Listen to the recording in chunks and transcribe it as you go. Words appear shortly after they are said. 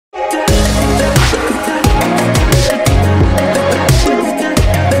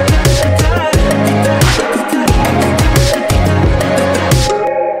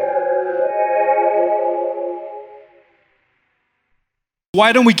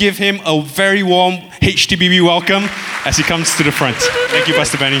why don't we give him a very warm HTBB welcome as he comes to the front. Thank you,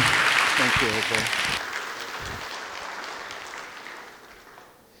 Pastor Benny. Thank you. Okay.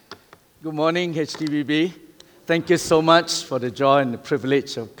 Good morning, HTBB. Thank you so much for the joy and the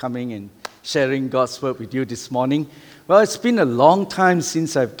privilege of coming and sharing God's word with you this morning. Well, it's been a long time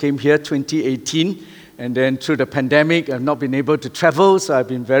since I came here, 2018. And then through the pandemic, I've not been able to travel, so I've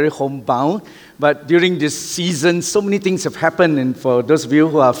been very homebound. But during this season, so many things have happened. And for those of you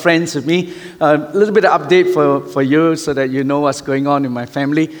who are friends with me, a little bit of update for you so that you know what's going on in my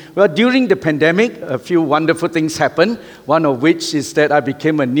family. Well, during the pandemic, a few wonderful things happened. One of which is that I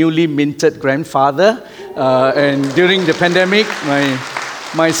became a newly minted grandfather. And during the pandemic,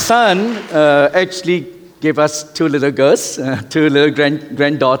 my son actually gave us two little girls, two little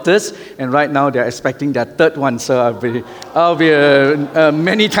granddaughters, and right now they're expecting their third one. So I'll be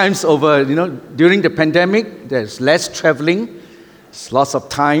many times over. You know, during the pandemic, there's less traveling, there's lots of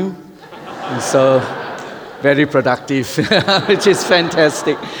time, and so very productive, which is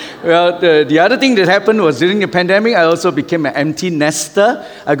fantastic. Well, the other thing that happened was during the pandemic, I also became an empty nester.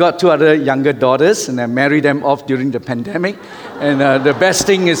 I got two other younger daughters, and I married them off during the pandemic. And the best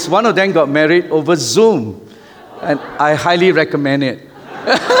thing is one of them got married over Zoom. And I highly recommend it.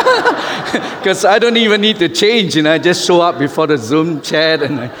 Because I don't even need to change, I just show up before the Zoom chat,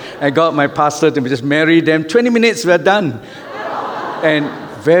 and I got my pastor to just marry them. 20 minutes, we're done. And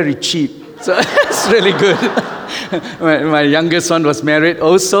very cheap. So it's really good. My youngest son was married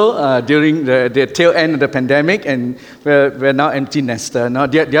also during the tail end of the pandemic, and we're now empty nester. Now,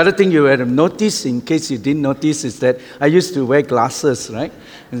 the other thing you would have noticed, in case you didn't notice, is that I used to wear glasses, right?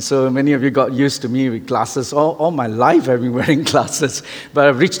 And so many of you got used to me with glasses. All my life I've been wearing glasses, but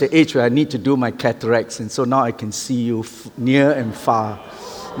I've reached the age where I need to do my cataracts, and so now I can see you near and far.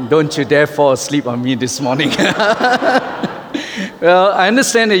 Don't you dare fall asleep on me this morning. Well, I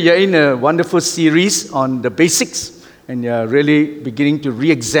understand that you're in a wonderful series on the basics, and you're really beginning to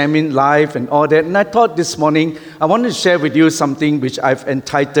re-examine life and all that. And I thought this morning, I wanted to share with you something which I've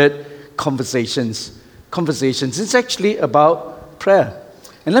entitled Conversations. Conversations. It's actually about prayer.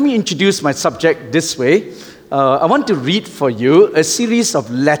 And let me introduce my subject this way. I want to read for you a series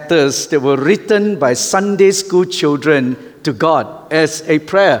of letters that were written by Sunday school children to God as a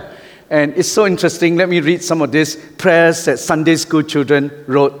prayer. And it's so interesting. Let me read some of these prayers that Sunday school children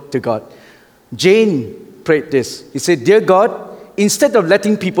wrote to God. Jane prayed this. He said, "Dear God, instead of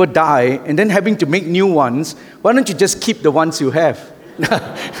letting people die and then having to make new ones, why don't you just keep the ones you have?"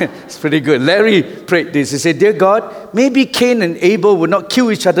 It's pretty good. Larry prayed this. He said, "Dear God, maybe Cain and Abel would not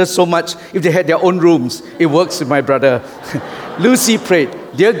kill each other so much if they had their own rooms. It works with my brother." Lucy prayed,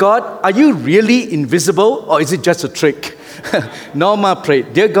 "Dear God, are you really invisible or is it just a trick?" Norma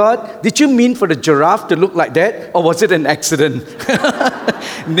prayed, "Dear God, did you mean for the giraffe to look like that, or was it an accident?"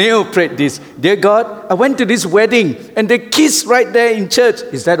 Neil prayed this, "Dear God, I went to this wedding and they kissed right there in church.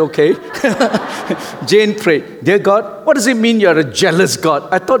 Is that okay?" Jane prayed, "Dear God, what does it mean you're a jealous God?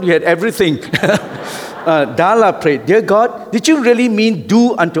 I thought you had everything." Dala prayed, "Dear God, did you really mean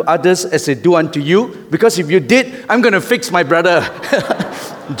do unto others as they do unto you? Because if you did, I'm going to fix my brother."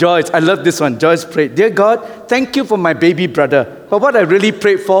 Joyce, I love this one. Joyce prayed, "Dear God, thank you for my baby brother. But what I really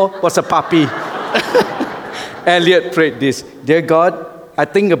prayed for was a puppy." Elliot prayed this, "Dear God, I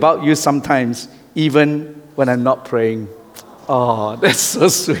think about you sometimes, even when I'm not praying." Oh, that's so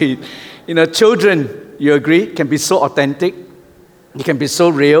sweet. Children, you agree, can be so authentic. They can be so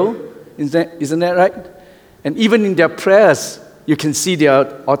real. Isn't that right? And even in their prayers, you can see their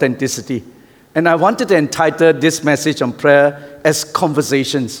authenticity. And I wanted to entitle this message on prayer as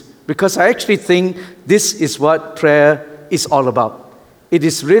Conversations, because I actually think this is what prayer is all about. It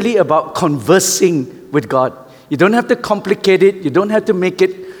is really about conversing with God. You don't have to complicate it. You don't have to make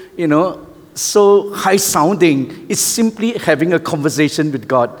it, so high-sounding. It's simply having a conversation with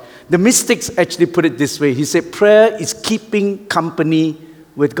God. The mystics actually put it this way. He said, prayer is keeping company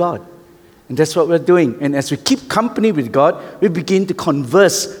with God. And that's what we're doing. And as we keep company with God, we begin to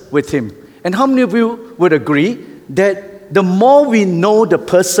converse with Him. And how many of you would agree that the more we know the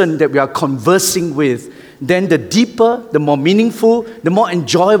person that we are conversing with, then the deeper, the more meaningful, the more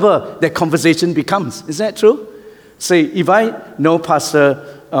enjoyable that conversation becomes. Is that true? Say, if I know Pastor,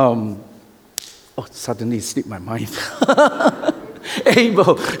 suddenly it slipped my mind.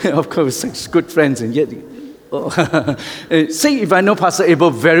 Abel, of course, such good friends, and yet, say if I know Pastor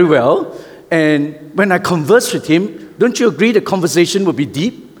Abel very well, and when I converse with him, don't you agree the conversation will be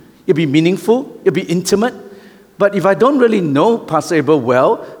deep? It'll be meaningful, it'll be intimate. But if I don't really know Pastor Abel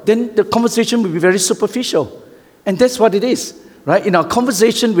well, then the conversation will be very superficial. And that's what it is. right? In our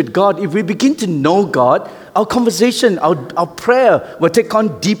conversation with God, if we begin to know God, our conversation, our prayer will take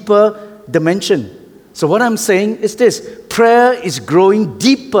on deeper dimension. So what I'm saying is this: prayer is growing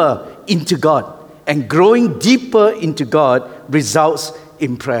deeper into God, and growing deeper into God results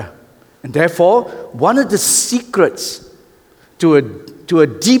in prayer. And therefore, one of the secrets to a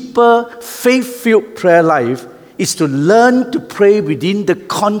deeper faith-filled prayer life is to learn to pray within the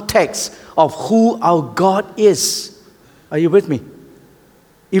context of who our God is. Are you with me?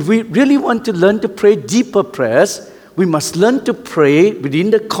 If we really want to learn to pray deeper prayers, we must learn to pray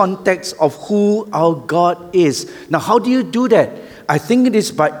within the context of who our God is. Now, how do you do that? I think it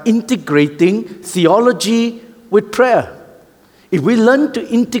is by integrating theology with prayer. If we learn to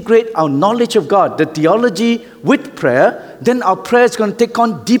integrate our knowledge of God, the theology with prayer, then our prayer is going to take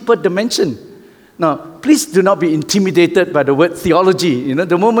on deeper dimension. Now, please do not be intimidated by the word theology.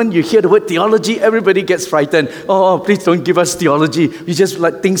 The moment you hear the word theology, everybody gets frightened. Oh, please don't give us theology. We just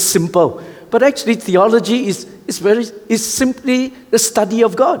like things simple. But actually, theology is simply the study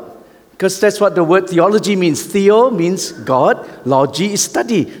of God. Because that's what the word theology means. Theo means God. Logy is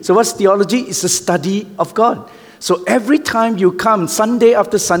study. So what's theology? It's the study of God. So every time you come Sunday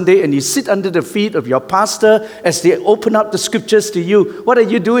after Sunday and you sit under the feet of your pastor as they open up the scriptures to you, what are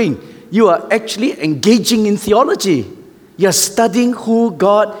you doing? You are actually engaging in theology. You're studying who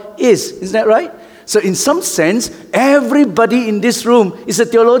God is. Isn't that right? So in some sense, everybody in this room is a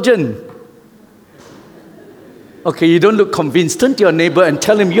theologian. Okay, you don't look convinced. Turn to your neighbor and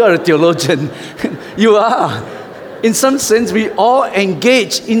tell him you are a theologian. You are. In some sense, we all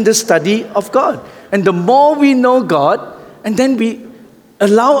engage in the study of God. And the more we know God, and then we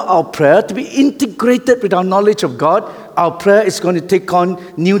allow our prayer to be integrated with our knowledge of God, our prayer is going to take on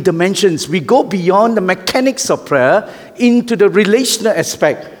new dimensions. We go beyond the mechanics of prayer into the relational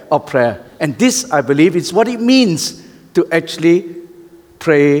aspect of prayer. And this, I believe, is what it means to actually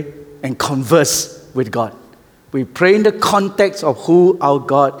pray and converse with God. We pray in the context of who our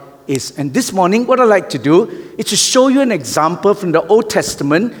God is. And this morning, what I'd like to do is to show you an example from the Old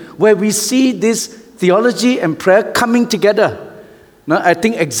Testament where we see this theology and prayer coming together. Now, I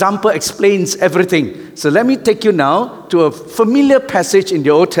think example explains everything. So let me take you now to a familiar passage in the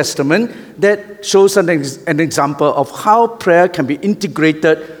Old Testament that shows an example of how prayer can be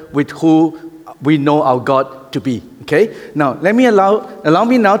integrated with who we know our God to be. Okay? Now, allow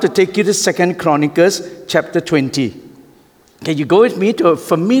me now to take you to 2 Chronicles chapter 20. Okay, you go with me to a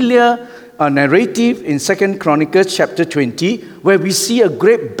familiar narrative in 2 Chronicles chapter 20 where we see a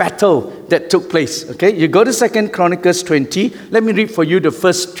great battle that took place. Okay, you go to 2 Chronicles 20. Let me read for you the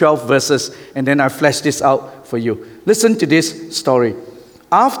first 12 verses and then I'll flesh this out for you. Listen to this story.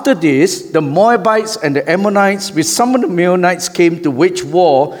 After this, the Moabites and the Ammonites with some of the Meunites came to wage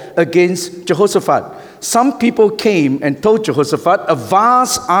war against Jehoshaphat. Some people came and told Jehoshaphat, a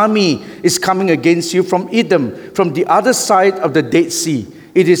vast army is coming against you from Edom, from the other side of the Dead Sea.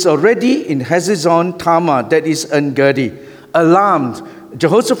 It is already in Hazezon Tamar, that is En-Gedi. Alarmed,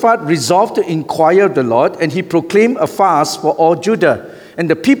 Jehoshaphat resolved to inquire of the Lord, and he proclaimed a fast for all Judah. And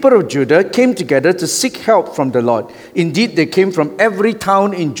the people of Judah came together to seek help from the Lord. Indeed, they came from every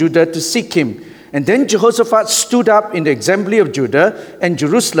town in Judah to seek him. And then Jehoshaphat stood up in the assembly of Judah and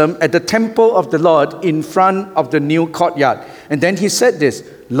Jerusalem at the temple of the Lord in front of the new courtyard. And then he said this,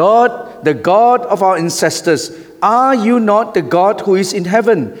 Lord, the God of our ancestors, are you not the God who is in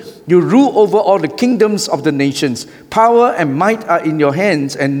heaven? You rule over all the kingdoms of the nations. Power and might are in your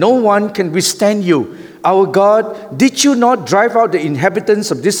hands, and no one can withstand you. Our God, did you not drive out the inhabitants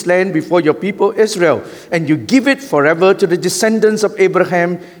of this land before your people Israel, and you give it forever to the descendants of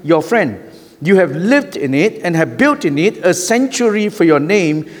Abraham, your friend? You have lived in it and have built in it a sanctuary for your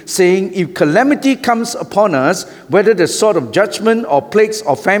name, saying, if calamity comes upon us, whether the sword of judgment or plagues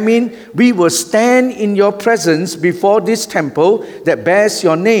or famine, we will stand in your presence before this temple that bears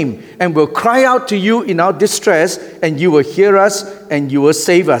your name, and will cry out to you in our distress, and you will hear us and you will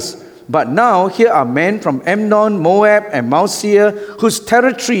save us. But now here are men from Ammon, Moab, and Mount Seir, whose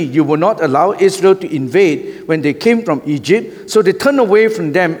territory you will not allow Israel to invade when they came from Egypt. So they turned away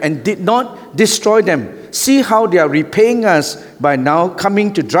from them and did not destroy them. See how they are repaying us by now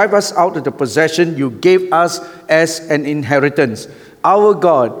coming to drive us out of the possession you gave us as an inheritance. Our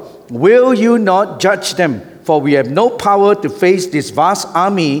God, will you not judge them? For we have no power to face this vast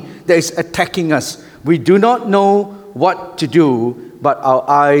army that is attacking us. We do not know what to do, but our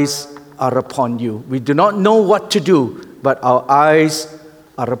eyes are upon you. We do not know what to do, but our eyes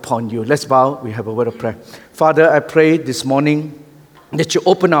are upon you. Let's bow. We have a word of prayer. Father, I pray this morning that you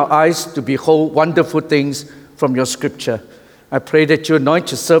open our eyes to behold wonderful things from your scripture. I pray that you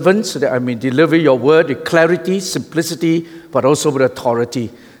anoint your servants so that I may deliver your word with clarity, simplicity, but also with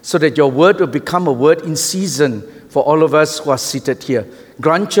authority, so that your word will become a word in season for all of us who are seated here.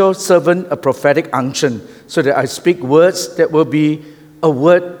 Grant your servant a prophetic unction so that I speak words that will be a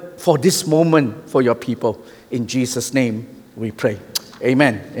word for this moment for your people. In Jesus' name we pray.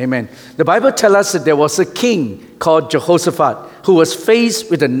 Amen. Amen. The Bible tells us that there was a king called Jehoshaphat who was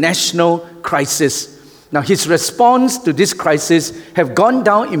faced with a national crisis. Now, his response to this crisis have gone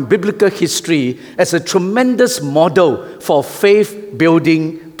down in biblical history as a tremendous model for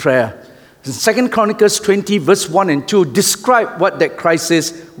faith-building prayer. 2 Chronicles 20 verse 1 and 2 describe what that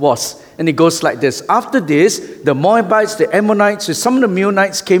crisis was. And it goes like this. After this, the Moabites, the Ammonites, and some of the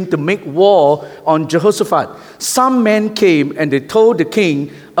Meunites came to make war on Jehoshaphat. Some men came and they told the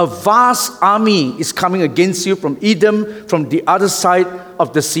king, a vast army is coming against you from Edom, from the other side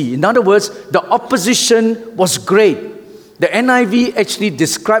of the sea. In other words, the opposition was great. The NIV actually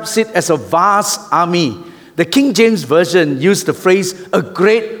describes it as a vast army. The King James Version used the phrase, a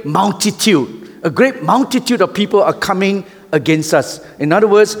great multitude. A great multitude of people are coming against us. In other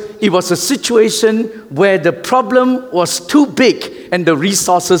words, it was a situation where the problem was too big and the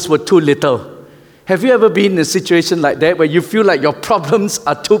resources were too little. Have you ever been in a situation like that where you feel like your problems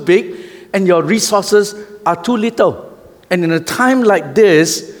are too big and your resources are too little? And in a time like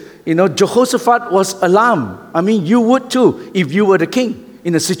this, Jehoshaphat was alarmed. I mean, you would too if you were the king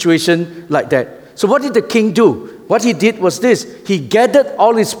in a situation like that. So what did the king do? What he did was this. He gathered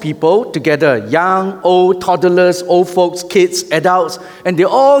all his people together, young, old, toddlers, old folks, kids, adults, and they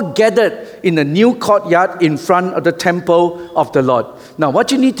all gathered in a new courtyard in front of the temple of the Lord. Now,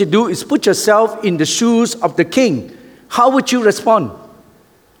 what you need to do is put yourself in the shoes of the king. How would you respond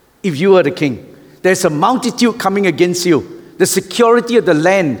if you were the king? There's a multitude coming against you. The security of the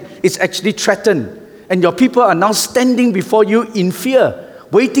land is actually threatened, and your people are now standing before you in fear,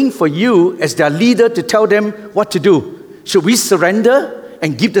 waiting for you as their leader to tell them what to do. Should we surrender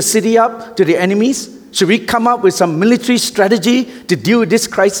and give the city up to the enemies? Should we come up with some military strategy to deal with this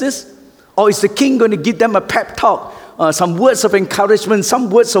crisis? Or is the king going to give them a pep talk, some words of encouragement, some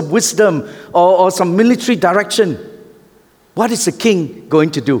words of wisdom, or some military direction? What is the king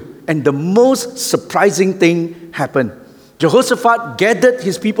going to do? And the most surprising thing happened. Jehoshaphat gathered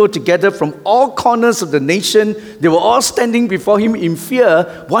his people together from all corners of the nation. They were all standing before him in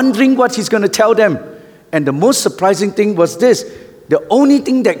fear, wondering what he's going to tell them. And the most surprising thing was this. The only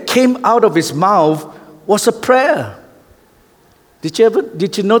thing that came out of his mouth was a prayer. Did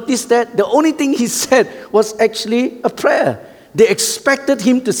you notice that? The only thing he said was actually a prayer. They expected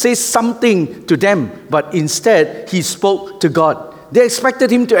him to say something to them, but instead he spoke to God. They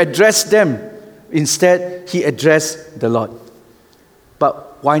expected him to address them. Instead, he addressed the Lord.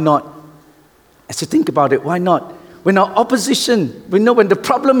 But why not? As you think about it, why not? When our opposition, when the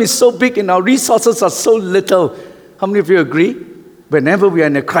problem is so big and our resources are so little, how many of you agree? Whenever we are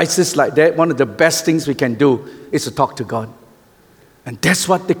in a crisis like that, one of the best things we can do is to talk to God. And that's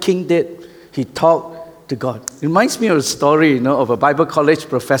what the king did. He talked to God. It reminds me of a story, of a Bible college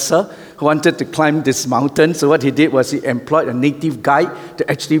professor who wanted to climb this mountain. So what he did was he employed a native guide to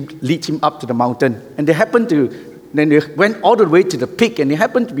actually lead him up to the mountain. And then they went all the way to the peak, and it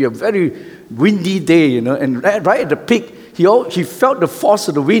happened to be a very windy day, and right at the peak, he felt the force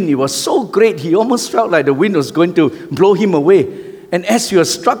of the wind. It was so great, he almost felt like the wind was going to blow him away. And as he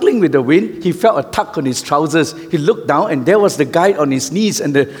was struggling with the wind, he felt a tug on his trousers. He looked down, and there was the guide on his knees.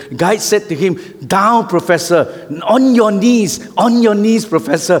 And the guide said to him, "Down, Professor, on your knees,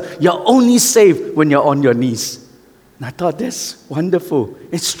 Professor. You're only safe when you're on your knees." And I thought, that's wonderful.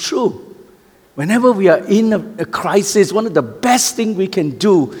 It's true. Whenever we are in a crisis, one of the best things we can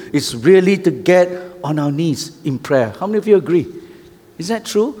do is really to get on our knees in prayer. How many of you agree? Is that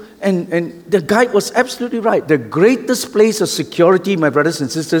true? And the guide was absolutely right. The greatest place of security, my brothers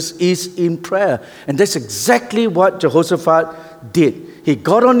and sisters, is in prayer. And that's exactly what Jehoshaphat did. He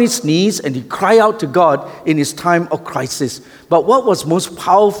got on his knees and he cried out to God in his time of crisis. But what was most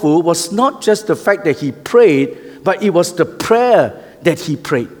powerful was not just the fact that he prayed, but it was the prayer that he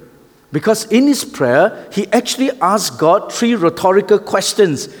prayed. Because in his prayer, he actually asked God 3 rhetorical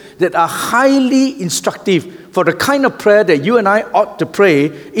questions that are highly instructive for the kind of prayer that you and I ought to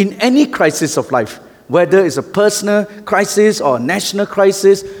pray in any crisis of life, whether it's a personal crisis or a national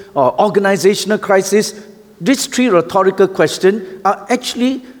crisis or organizational crisis. These 3 rhetorical questions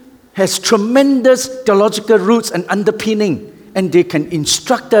has tremendous theological roots and underpinning, and they can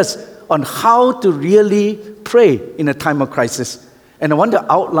instruct us on how to really pray in a time of crisis. And I want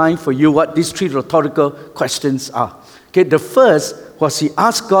to outline for you what these 3 rhetorical questions are. Okay, the first was he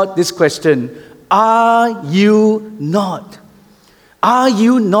asked God this question, "Are you not?" Are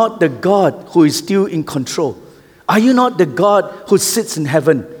you not the God who is still in control? Are you not the God who sits in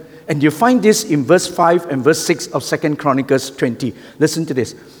heaven? And you find this in verse 5 and verse 6 of 2 Chronicles 20. Listen to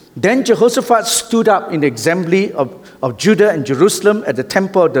this. Then Jehoshaphat stood up in the assembly of Judah and Jerusalem at the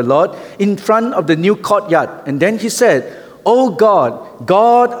temple of the Lord in front of the new courtyard. And then he said, O God,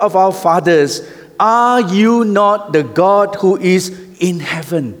 God of our fathers, are you not the God who is in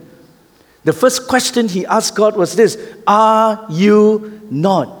heaven? The first question he asked God was this: are you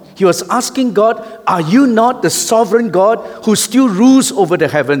not? He was asking God, are you not the sovereign God who still rules over the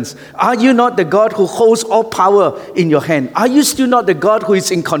heavens? Are you not the God who holds all power in your hand? Are you still not the God who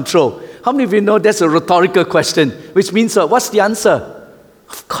is in control? How many of you know that's a rhetorical question? Which means, what's the answer?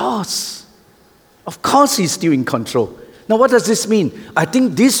 Of course. Of course he's still in control. Now, what does this mean? I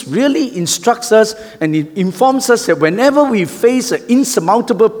think this really instructs us and it informs us that whenever we face an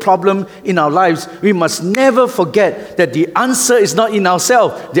insurmountable problem in our lives, we must never forget that the answer is not in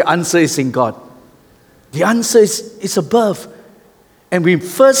ourselves. The answer is in God. The answer is above. And we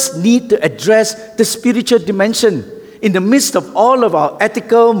first need to address the spiritual dimension. In the midst of all of our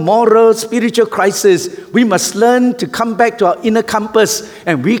ethical, moral, spiritual crisis, we must learn to come back to our inner compass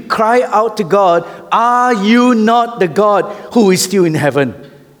and we cry out to God, are you not the God who is still in heaven?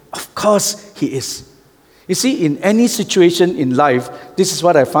 Of course he is. You see, in any situation in life, this is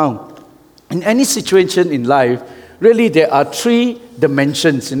what I found. In any situation in life, really there are three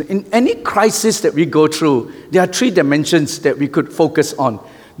dimensions. In any crisis that we go through, there are three dimensions that we could focus on.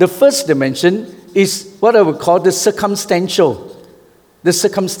 The first dimension is what I would call the circumstantial. The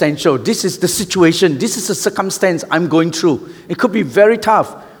circumstantial. This is the situation. This is the circumstance I'm going through. It could be very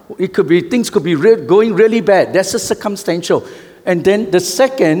tough. It could be things could be going really bad. That's a circumstantial. And then the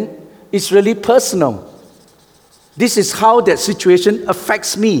second is really personal. This is how that situation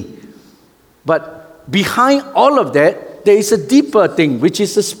affects me. But behind all of that, there is a deeper thing, which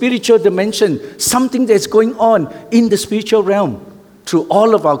is the spiritual dimension. Something that's going on in the spiritual realm. Through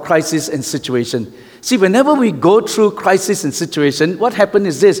all of our crises and situation. See, whenever we go through crisis and situation, what happens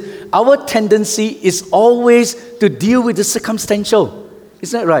is this: our tendency is always to deal with the circumstantial.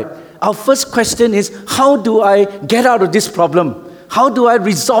 Isn't that right? Our first question is, how do I get out of this problem? How do I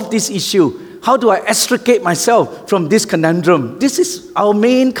resolve this issue? How do I extricate myself from this conundrum? This is our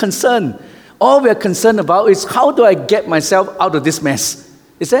main concern. All we're concerned about is, how do I get myself out of this mess?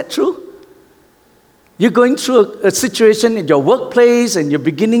 Is that true? You're going through a situation in your workplace and you're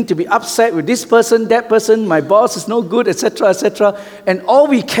beginning to be upset with this person, that person, my boss is no good, etc., etc. And all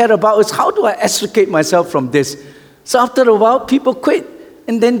we care about is, how do I extricate myself from this? So after a while, people quit.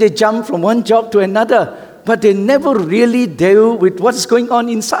 And then they jump from one job to another. But they never really deal with what's going on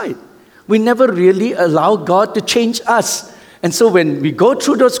inside. We never really allow God to change us. And so when we go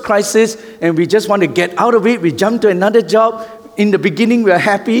through those crises and we just want to get out of it, we jump to another job. In the beginning, we are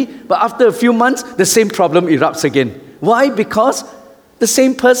happy, but after a few months, the same problem erupts again. Why? Because the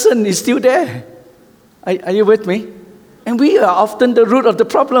same person is still there. Are you with me? And we are often the root of the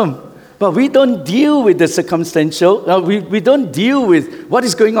problem. But we don't deal with the circumstantial. We don't deal with what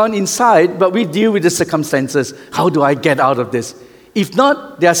is going on inside, but we deal with the circumstances. How do I get out of this? If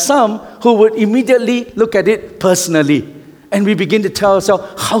not, there are some who would immediately look at it personally. And we begin to tell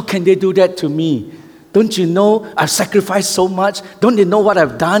ourselves, how can they do that to me? Don't you know I've sacrificed so much? Don't they know what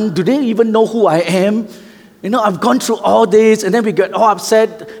I've done? Do they even know who I am? You know, I've gone through all this, and then we get all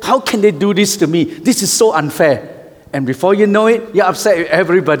upset. How can they do this to me? This is so unfair. And before you know it, you're upset with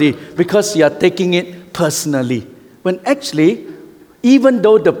everybody because you're taking it personally. When actually, even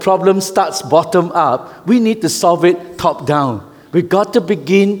though the problem starts bottom up, we need to solve it top down. We've got to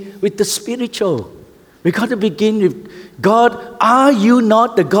begin with the spiritual. We've got to begin with, God, are you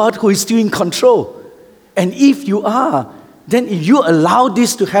not the God who is still in control? And if you are, then if you allow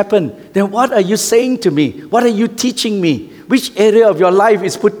this to happen, then what are you saying to me? What are you teaching me? Which area of your life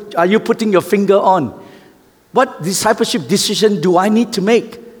are you putting your finger on? What discipleship decision do I need to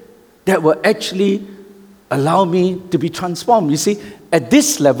make that will actually allow me to be transformed? You see, at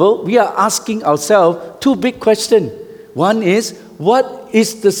this level, we are asking ourselves two big questions. One is, what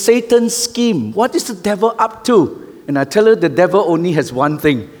is the Satan's scheme? What is the devil up to? And I tell you, the devil only has one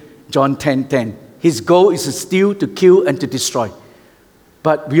thing, John 10:10. His goal is to steal, to kill, and to destroy.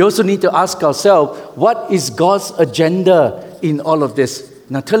 But we also need to ask ourselves, what is God's agenda in all of this?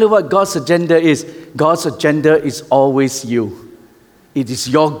 Now, tell you what God's agenda is. God's agenda is always you. It is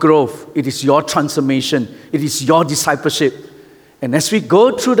your growth. It is your transformation. It is your discipleship. And as we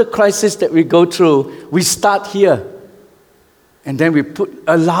go through the crisis that we go through, we start here. And then we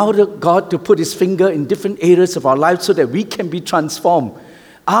allow God to put His finger in different areas of our lives so that we can be transformed.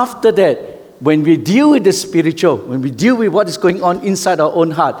 After that, when we deal with the spiritual, when we deal with what is going on inside our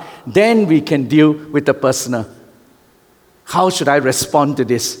own heart, then we can deal with the personal. How should I respond to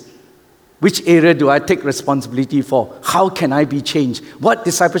this? Which area do I take responsibility for? How can I be changed? What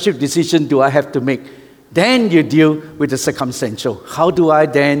discipleship decision do I have to make? Then you deal with the circumstantial. How do I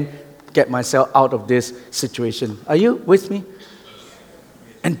then get myself out of this situation? Are you with me?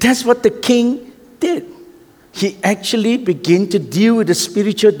 And that's what the king did. He actually began to deal with the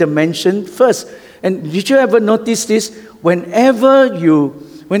spiritual dimension first. And did you ever notice this? Whenever you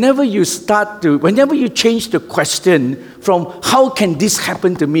change the question from how can this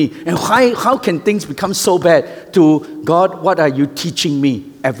happen to me and how can things become so bad to God, what are you teaching me?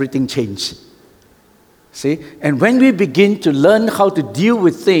 Everything changed. See? And when we begin to learn how to deal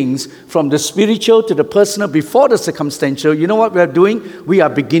with things from the spiritual to the personal before the circumstantial, you know what we are doing? We are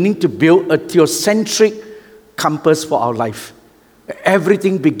beginning to build a theocentric compass for our life.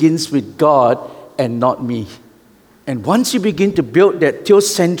 Everything begins with God and not me. And once you begin to build that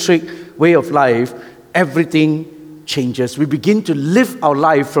theocentric way of life, everything changes. We begin to live our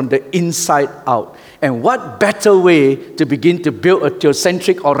life from the inside out. And what better way to begin to build a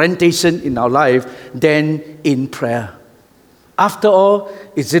theocentric orientation in our life than in prayer? After all,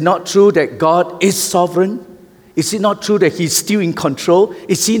 is it not true that God is sovereign? Is it not true that He's still in control?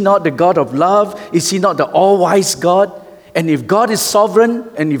 Is He not the God of love? Is He not the all-wise God? And if God is sovereign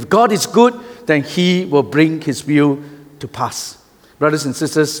and if God is good, then He will bring His will to pass. Brothers and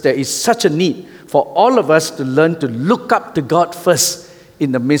sisters, there is such a need for all of us to learn to look up to God first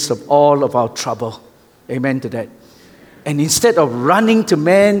in the midst of all of our trouble. Amen to that. And instead of running to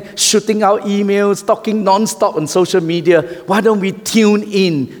man, shooting out emails, talking non-stop on social media, why don't we tune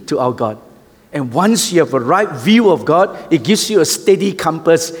in to our God? And once you have a right view of God, it gives you a steady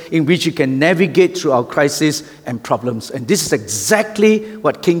compass in which you can navigate through our crises and problems. And this is exactly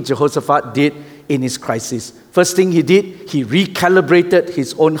what King Jehoshaphat did in his crisis. First thing he did, he recalibrated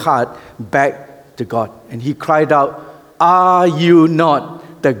his own heart back to God. And he cried out, "Are you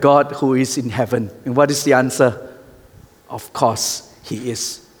not the God who is in heaven?" And what is the answer? Of course, He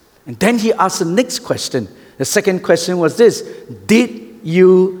is. And then he asked the next question. The second question was this: did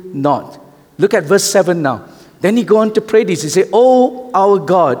you not? Look at verse 7 now. Then he go on to pray this. He said, "Oh, our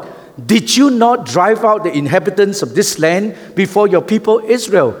God, did you not drive out the inhabitants of this land before your people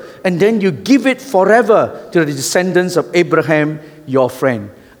Israel? And then you give it forever to the descendants of Abraham, your friend.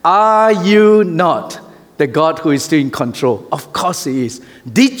 Are you not the God who is still in control?" Of course He is.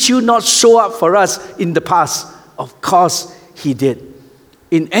 Did you not show up for us in the past? Of course He did.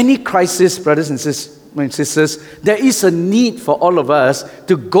 In any crisis, brothers and sisters, there is a need for all of us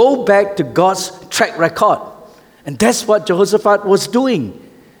to go back to God's track record. And that's what Jehoshaphat was doing.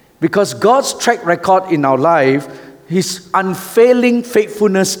 Because God's track record in our life, His unfailing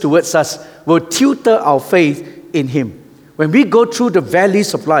faithfulness towards us, will tutor our faith in Him. When we go through the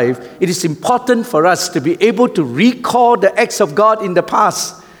valleys of life, it is important for us to be able to recall the acts of God in the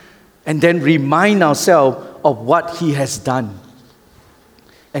past and then remind ourselves of what He has done.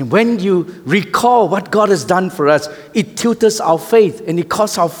 And when you recall what God has done for us, it tutors our faith and it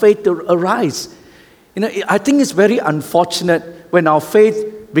causes our faith to arise. You know, I think it's very unfortunate when our faith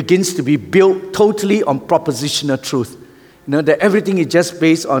begins to be built totally on propositional truth. You know, that everything is just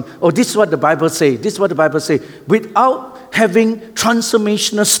based on, oh, this is what the Bible says, this is what the Bible says, without having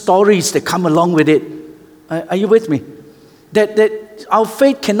transformational stories that come along with it. Are you with me? That our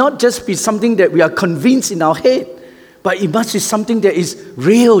faith cannot just be something that we are convinced in our head, but it must be something that is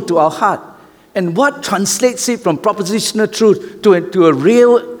real to our heart. And what translates it from propositional truth to a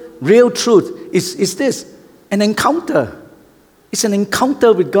real truth is this: an encounter. It's an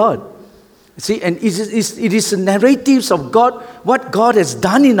encounter with God. See, and it is the narratives of God, what God has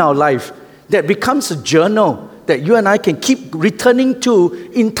done in our life, that becomes a journal that you and I can keep returning to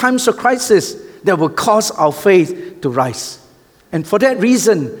in times of crisis that will cause our faith to rise. And for that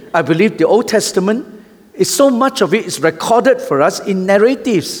reason, I believe the Old Testament, so much of it is recorded for us in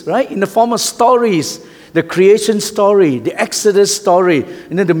narratives, right? In the form of stories, the creation story, the Exodus story,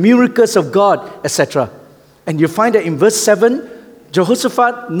 and then the miracles of God, etc. And you find that in verse 7,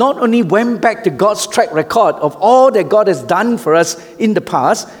 Jehoshaphat not only went back to God's track record of all that God has done for us in the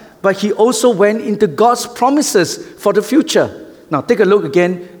past, but he also went into God's promises for the future. Now take a look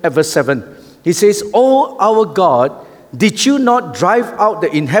again at verse 7. He says, "Oh, our God, did you not drive out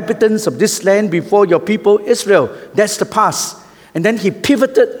the inhabitants of this land before your people Israel?" That's the past. And then he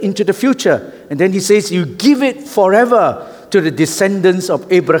pivoted into the future. And then he says, "You give it forever to the descendants of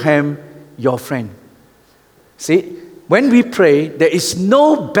Abraham, your friend." See, when we pray, there is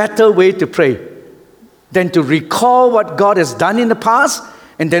no better way to pray than to recall what God has done in the past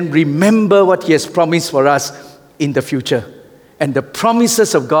and then remember what He has promised for us in the future. And the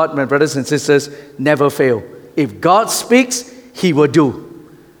promises of God, my brothers and sisters, never fail. If God speaks, He will do.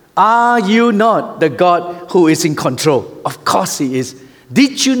 Are you not the God who is in control? Of course He is.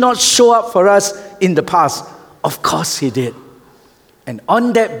 Did you not show up for us in the past? Of course He did. And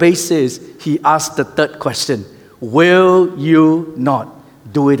on that basis, He asked the third question, will you not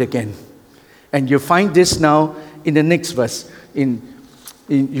do it again? And you find this now in the next verse. If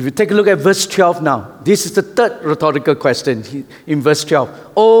you take a look at verse 12 now, this is the third rhetorical question in verse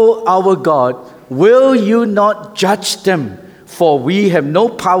 12. Oh, our God, will you not judge them? For we have no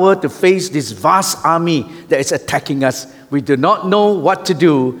power to face this vast army that is attacking us. We do not know what to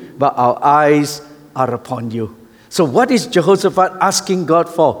do, but our eyes are upon you. So what is Jehoshaphat asking God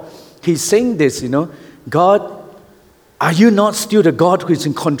for? He's saying this, God, are you not still the God who is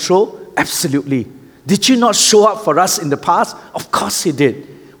in control? Absolutely. Did you not show up for us in the past? Of course He did.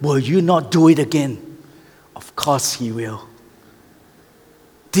 Will you not do it again? Of course He will.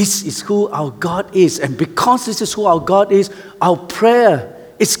 This is who our God is. And because this is who our God is, our prayer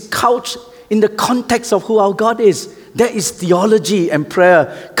is couched in the context of who our God is. There is theology and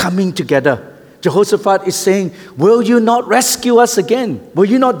prayer coming together. Jehoshaphat is saying, will you not rescue us again? Will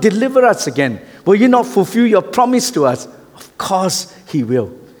you not deliver us again? Will you not fulfill your promise to us? Of course He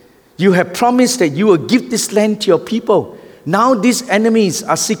will. You have promised that you will give this land to your people. Now these enemies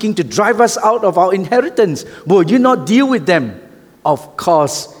are seeking to drive us out of our inheritance. Will you not deal with them? Of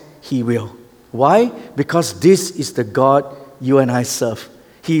course He will. Why? Because this is the God you and I serve.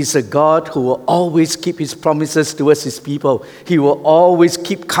 He is a God who will always keep His promises towards His people. He will always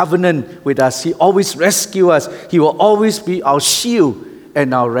keep covenant with us. He always rescue us. He will always be our shield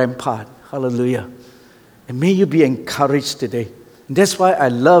and our rampart. Hallelujah. And may you be encouraged today. And that's why I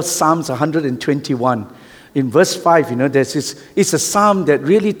love Psalms 121. In verse 5, there's this, it's a psalm that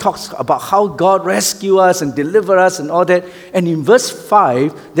really talks about how God rescue us and deliver us and all that. And in verse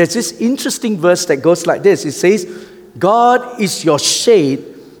 5, there's this interesting verse that goes like this. It says, God is your shade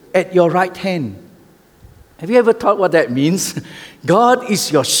at your right hand. Have you ever thought what that means? God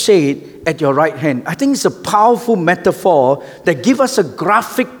is your shade at your right hand. I think it's a powerful metaphor that gives us a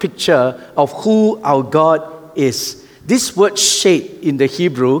graphic picture of who our God is. This word shade in the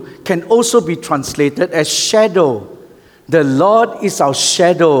Hebrew can also be translated as shadow. The Lord is our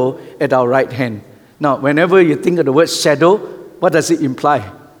shadow at our right hand. Now, whenever you think of the word shadow, what does it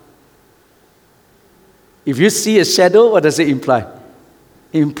imply? If you see a shadow, what does it imply?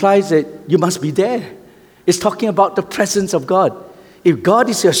 It implies that you must be there. It's talking about the presence of God. If God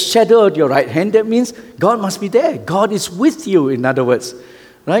is your shadow at your right hand, that means God must be there. God is with you, in other words.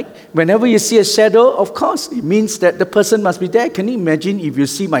 Right? Whenever you see a shadow, of course, it means that the person must be there. Can you imagine if you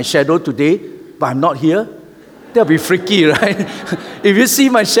see my shadow today, but I'm not here? That'll be freaky, right? If you see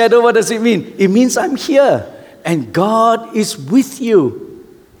my shadow, what does it mean? It means I'm here. And God is with you.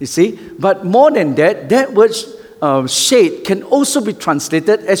 You see? But more than that, that word shade can also be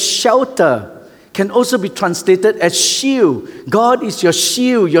translated as shelter. Can also be translated as shield. God is your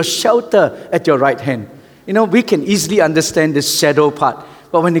shield, your shelter at your right hand. We can easily understand the shadow part.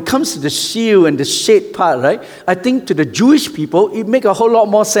 But when it comes to the shield and the shade part, right, I think to the Jewish people, it makes a whole lot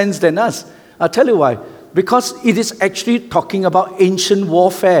more sense than us. I'll tell you why. Because it is actually talking about ancient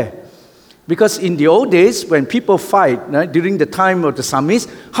warfare. Because in the old days, when people fight, right, during the time of the psalmists,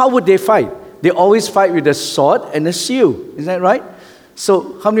 how would they fight? They always fight with a sword and a shield. Is that right?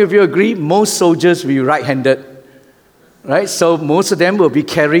 So how many of you agree most soldiers will be right-handed? Right? So most of them will be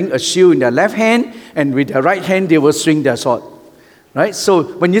carrying a shield in their left hand, and with their right hand, they will swing their sword. Right? So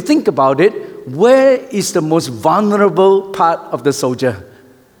when you think about it, where is the most vulnerable part of the soldier?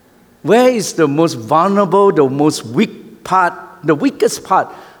 Where is the most vulnerable, the most weak part, the weakest part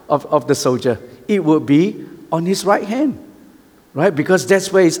of the soldier? It would be on his right hand. Right? Because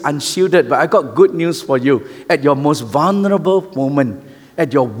that's where he's unshielded. But I got good news for you. At your most vulnerable moment,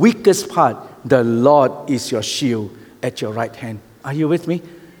 at your weakest part, the Lord is your shield at your right hand. Are you with me?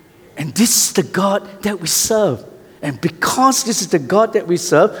 And this is the God that we serve. And because this is the God that we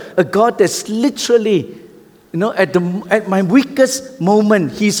serve, a God that's literally, at my weakest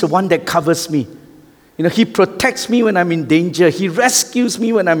moment, He's the one that covers me. He protects me when I'm in danger. He rescues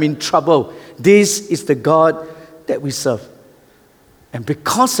me when I'm in trouble. This is the God that we serve. And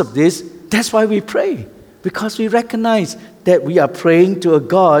because of this, that's why we pray. Because we recognize that we are praying to a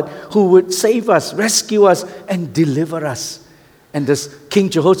God who would save us, rescue us, and deliver us. And this King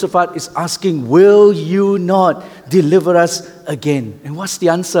Jehoshaphat is asking, will you not deliver us again? And what's the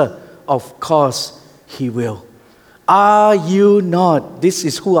answer? Of course, He will. Are you not? This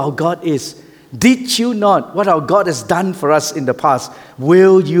is who our God is. Did you not? What our God has done for us in the past.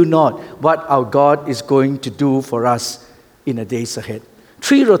 Will you not? What our God is going to do for us in the days ahead.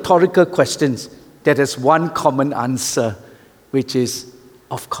 3 rhetorical questions that has one common answer, which is,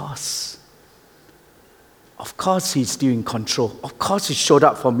 of course. Of course He's still in control. Of course He showed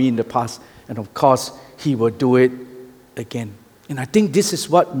up for me in the past. And of course He will do it again. And I think this is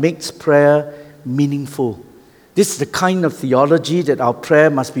what makes prayer meaningful. This is the kind of theology that our prayer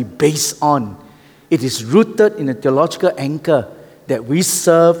must be based on. It is rooted in a theological anchor that we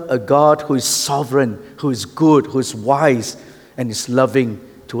serve a God who is sovereign, who is good, who is wise, and is loving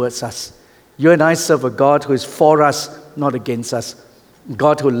towards us. You and I serve a God who is for us, not against us.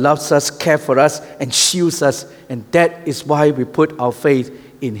 God who loves us, cares for us, and shields us. And that is why we put our faith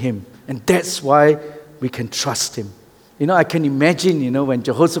in Him. And that's why we can trust Him. I can imagine, when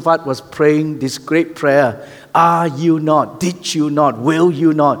Jehoshaphat was praying this great prayer, are you not, did you not, will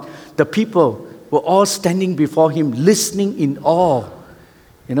you not? The people were all standing before him, listening in awe.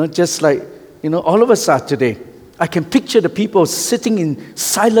 Just like, all of us are today. I can picture the people sitting in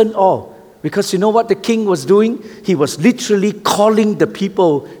silent awe. Because you know what the king was doing? He was literally calling the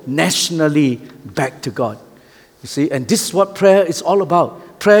people nationally back to God. You see, and this is what prayer is all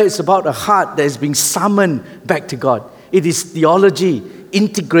about. Prayer is about a heart that is being summoned back to God. It is theology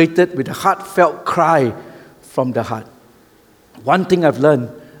integrated with a heartfelt cry from the heart. One thing I've learned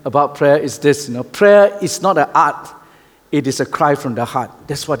about prayer is this, prayer is not an art. It is a cry from the heart.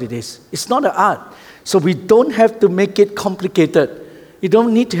 That's what it is. It's not an art. So we don't have to make it complicated. You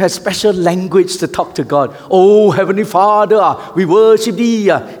don't need to have special language to talk to God. Oh, Heavenly Father, we worship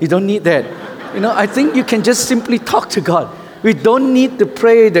Thee. You don't need that. I think you can just simply talk to God. We don't need to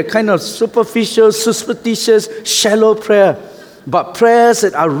pray the kind of superficial, superstitious, shallow prayer. But prayers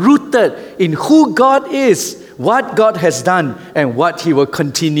that are rooted in who God is, what God has done, and what He will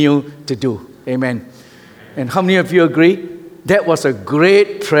continue to do. Amen. And how many of you agree? That was a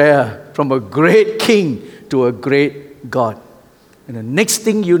great prayer from a great king to a great God. And the next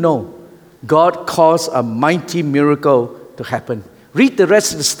thing you know, God caused a mighty miracle to happen. Read the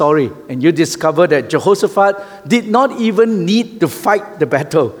rest of the story and you discover that Jehoshaphat did not even need to fight the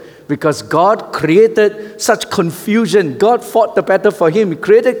battle because God created such confusion. God fought the battle for him. He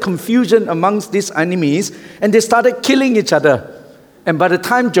created confusion amongst these enemies and they started killing each other. And by the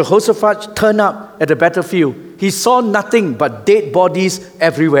time Jehoshaphat turned up at the battlefield, he saw nothing but dead bodies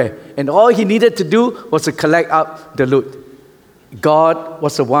everywhere. And all he needed to do was to collect up the loot. God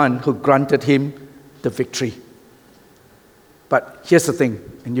was the one who granted him the victory. But here's the thing,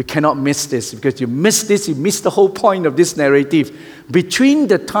 and you cannot miss this, because you miss this, you miss the whole point of this narrative. Between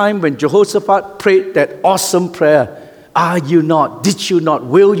the time when Jehoshaphat prayed that awesome prayer, are you not, did you not,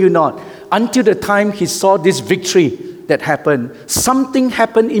 will you not, until the time he saw this victory that happened, something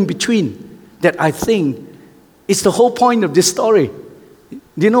happened in between that I think is the whole point of this story. Do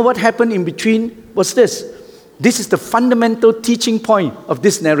you know what happened in between was this? This is the fundamental teaching point of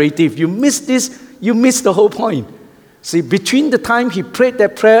this narrative. You miss this, you miss the whole point. See, between the time he prayed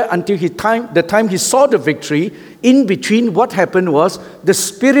that prayer until the time he saw the victory, in between what happened was the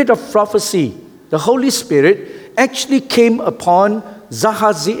spirit of prophecy, the Holy Spirit, actually came upon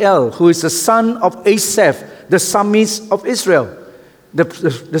Zahaziel, who is the son of Asaph, the psalmist of Israel.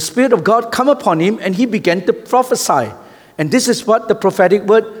 The Spirit of God come upon him and he began to prophesy. And this is what the prophetic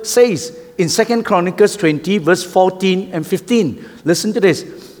word says in 2 Chronicles 20, verse 14 and 15. Listen to this.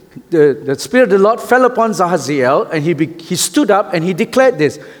 The Spirit of the Lord fell upon Zahaziel, and he stood up and he declared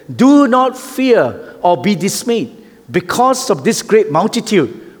this: do not fear or be dismayed because of this great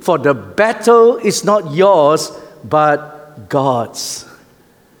multitude, for the battle is not yours, but God's.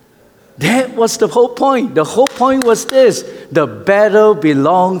 That was the whole point. The whole point was this: the battle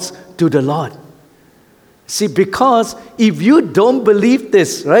belongs to the Lord. See, because if you don't believe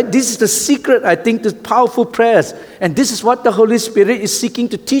this, right, this is the secret, I think, to powerful prayers. And this is what the Holy Spirit is seeking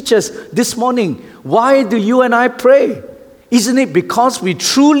to teach us this morning. Why do you and I pray? Isn't it because we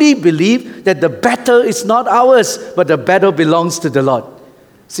truly believe that the battle is not ours, but the battle belongs to the Lord?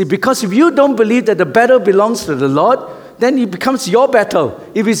 See, because if you don't believe that the battle belongs to the Lord, then it becomes your battle.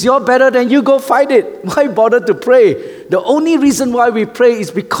 If it's your battle, then you go fight it. Why bother to pray? The only reason why we pray is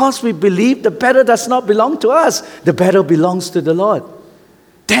because we believe the battle does not belong to us. The battle belongs to the Lord.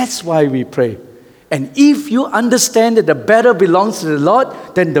 That's why we pray. And if you understand that the battle belongs to the Lord,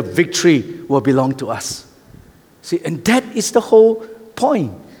 then the victory will belong to us. See, and that is the whole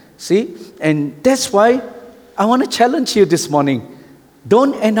point. See, and that's why I want to challenge you this morning.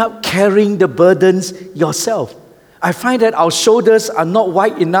 Don't end up carrying the burdens yourself. I find that our shoulders are not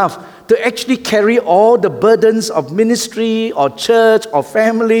wide enough to actually carry all the burdens of ministry or church or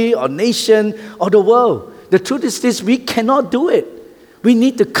family or nation or the world. The truth is this, we cannot do it. We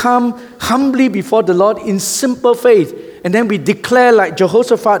need to come humbly before the Lord in simple faith. And then we declare like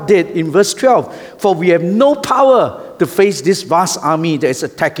Jehoshaphat did in verse 12, for we have no power to face this vast army that is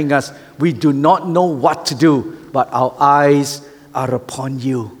attacking us. We do not know what to do, but our eyes are upon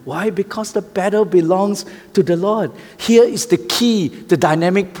you. Why? Because the battle belongs to the Lord. Here is the key to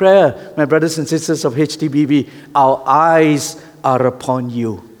dynamic prayer, my brothers and sisters of HTBB. Our eyes are upon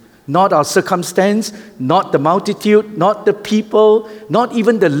you. Not our circumstance, not the multitude, not the people, not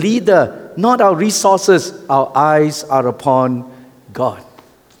even the leader, not our resources. Our eyes are upon God.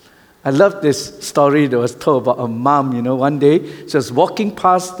 I love this story that was told about a mom, one day she was walking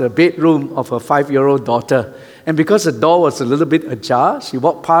past the bedroom of her 5-year-old daughter. And because the door was a little bit ajar, she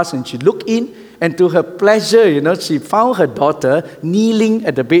walked past and she looked in, and to her pleasure, she found her daughter kneeling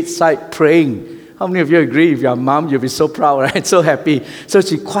at the bedside praying. How many of you agree? If you're a mom, you'll be so proud, right? So happy. So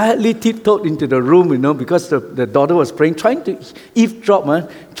she quietly tiptoed into the room, because the daughter was praying, trying to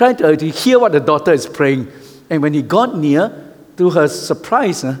eavesdrop, trying to hear what the daughter is praying. And when he got near, to her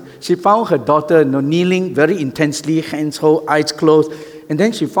surprise, she found her daughter kneeling very intensely, hands hold, eyes closed. And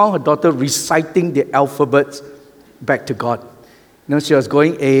then she found her daughter reciting the alphabet back to God. She was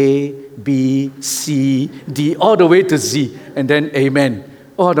going A, B, C, D, all the way to Z, and then Amen.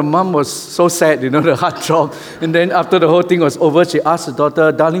 Oh, the mom was so sad, the heart dropped. And then after the whole thing was over, she asked the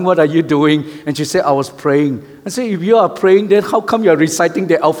daughter, darling, what are you doing? And she said, I was praying. I said, if you are praying, then how come you are reciting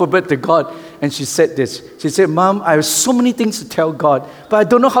the alphabet to God? And she said this. She said, Mom, I have so many things to tell God, but I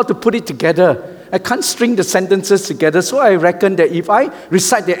don't know how to put it together. I can't string the sentences together, so I reckon that if I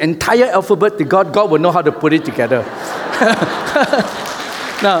recite the entire alphabet to God, God will know how to put it together.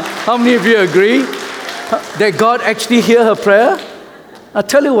 Now, how many of you agree that God actually heard her prayer? I'll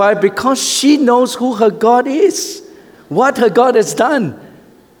tell you why. Because she knows who her God is, what her God has done,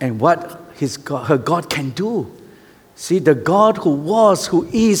 and what her God can do. See, the God who was, who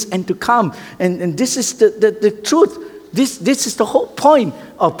is, and to come. And this is the truth. This is the whole point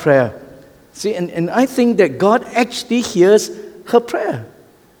of prayer. See, and I think that God actually hears her prayer.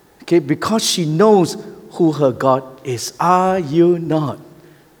 Okay, because she knows who her God is. Are you not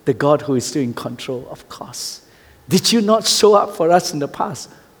the God who is still in control? Of course. Did you not show up for us in the past?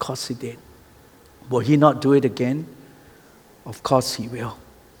 Of course He did. Will He not do it again? Of course He will.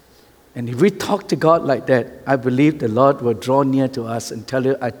 And if we talk to God like that, I believe the Lord will draw near to us and tell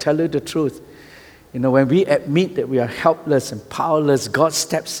you the truth. When we admit that we are helpless and powerless, God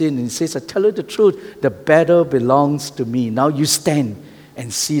steps in and says, I tell you the truth, the battle belongs to me. Now you stand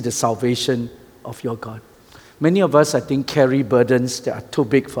and see the salvation of your God. Many of us, I think, carry burdens that are too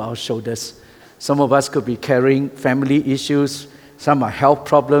big for our shoulders. Some of us could be carrying family issues. Some are health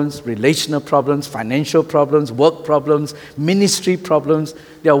problems, relational problems, financial problems, work problems, ministry problems.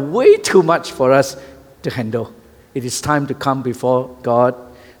 They are way too much for us to handle. It is time to come before God,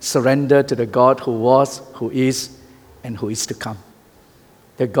 surrender to the God who was, who is, and who is to come.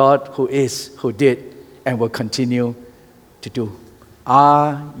 The God who is, who did, and will continue to do.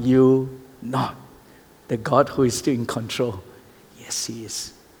 Are you not the God who is still in control? Yes, He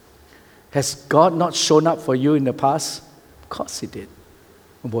is. Has God not shown up for you in the past? Of course He did.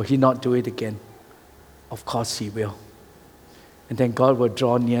 Will He not do it again? Of course He will. And then God will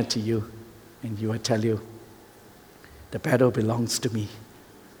draw near to you and He will tell you, the battle belongs to me.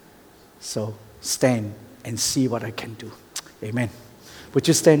 So stand and see what I can do. Amen. Would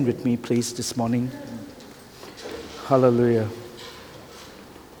you stand with me, please, this morning? Hallelujah.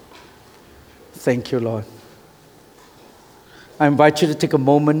 Thank you, Lord. I invite you to take a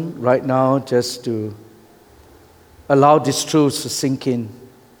moment right now just to allow these truths to sink in.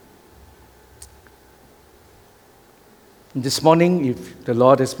 And this morning, if the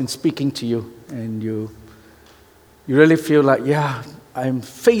Lord has been speaking to you and you really feel like, I'm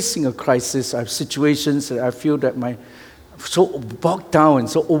facing a crisis, I have situations that I feel that I'm so bogged down and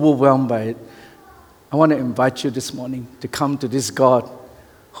so overwhelmed by it, I want to invite you this morning to come to this God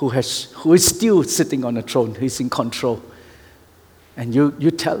who is still sitting on the throne, who is in control. And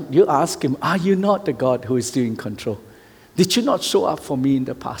you ask Him, are you not the God who is still in control? Did you not show up for me in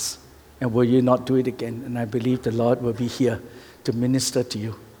the past? And will you not do it again? And I believe the Lord will be here to minister to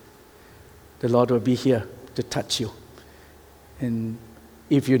you. The Lord will be here to touch you. And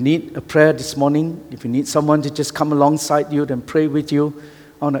if you need a prayer this morning, if you need someone to just come alongside you and pray with you,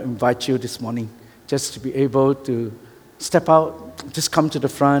 I want to invite you this morning just to be able to step out, just come to the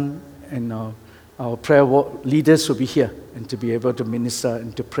front, and our prayer leaders will be here and to be able to minister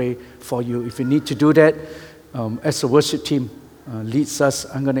and to pray for you. If you need to do that, as a worship team, leads us,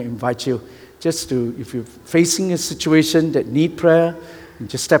 I'm going to invite you just to, if you're facing a situation that need prayer,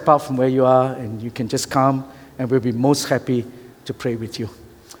 just step out from where you are and you can just come and we'll be most happy to pray with you.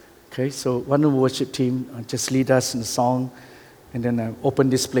 Okay, so why don't the worship team just lead us in a song and then I'll open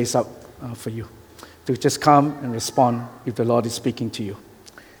this place up for you to just come and respond if the Lord is speaking to you.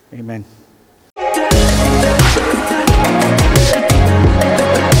 Amen.